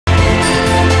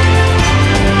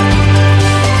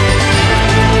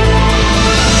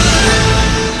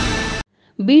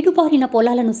బీడుబారిన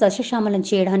పొలాలను సస్యశ్యామలం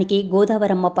చేయడానికి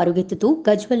గోదావరమ్మ పరుగెత్తుతూ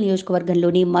గజ్వెల్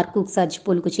నియోజకవర్గంలోని మర్కూక్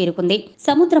సర్జిపూల్కు చేరుకుంది.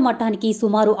 సముద్ర మట్టానికి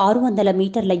సుమారు 600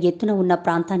 మీటర్ల ఎత్తున ఉన్న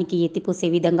ప్రాంతానికి ఎత్తిపోసే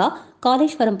విధంగా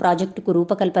కాళేశ్వరం ప్రాజెక్టుకు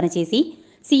రూపకల్పన చేసి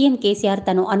సీఎం కేసీఆర్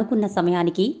తను అనుకున్న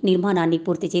సమయానికి నిర్మాణాన్ని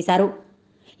పూర్తి చేశారు.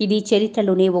 ఇది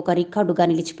చరిత్రలోనే ఒక రికార్డుగా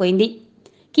నిలిచిపోయింది.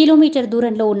 కిలోమీటర్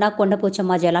దూరంలో ఉన్న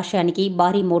కొండపోచమ్మ జలాశయానికి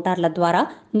భారీ మోటార్ల ద్వారా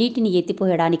నీటిని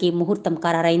ఎత్తిపోయడానికి ముహూర్తం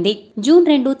ఖరారైంది. జూన్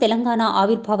 2 తెలంగాణ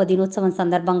ఆవిర్భావ దినోత్సవం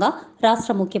సందర్భంగా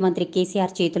రాష్ట్ర ముఖ్యమంత్రి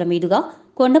కేసీఆర్ చేతుల మీదుగా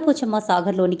కొండపోచమ్మ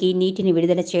సాగర్లోనికి నీటిని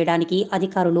విడుదల చేయడానికి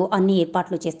అధికారులు అన్ని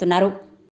ఏర్పాట్లు చేస్తున్నారు.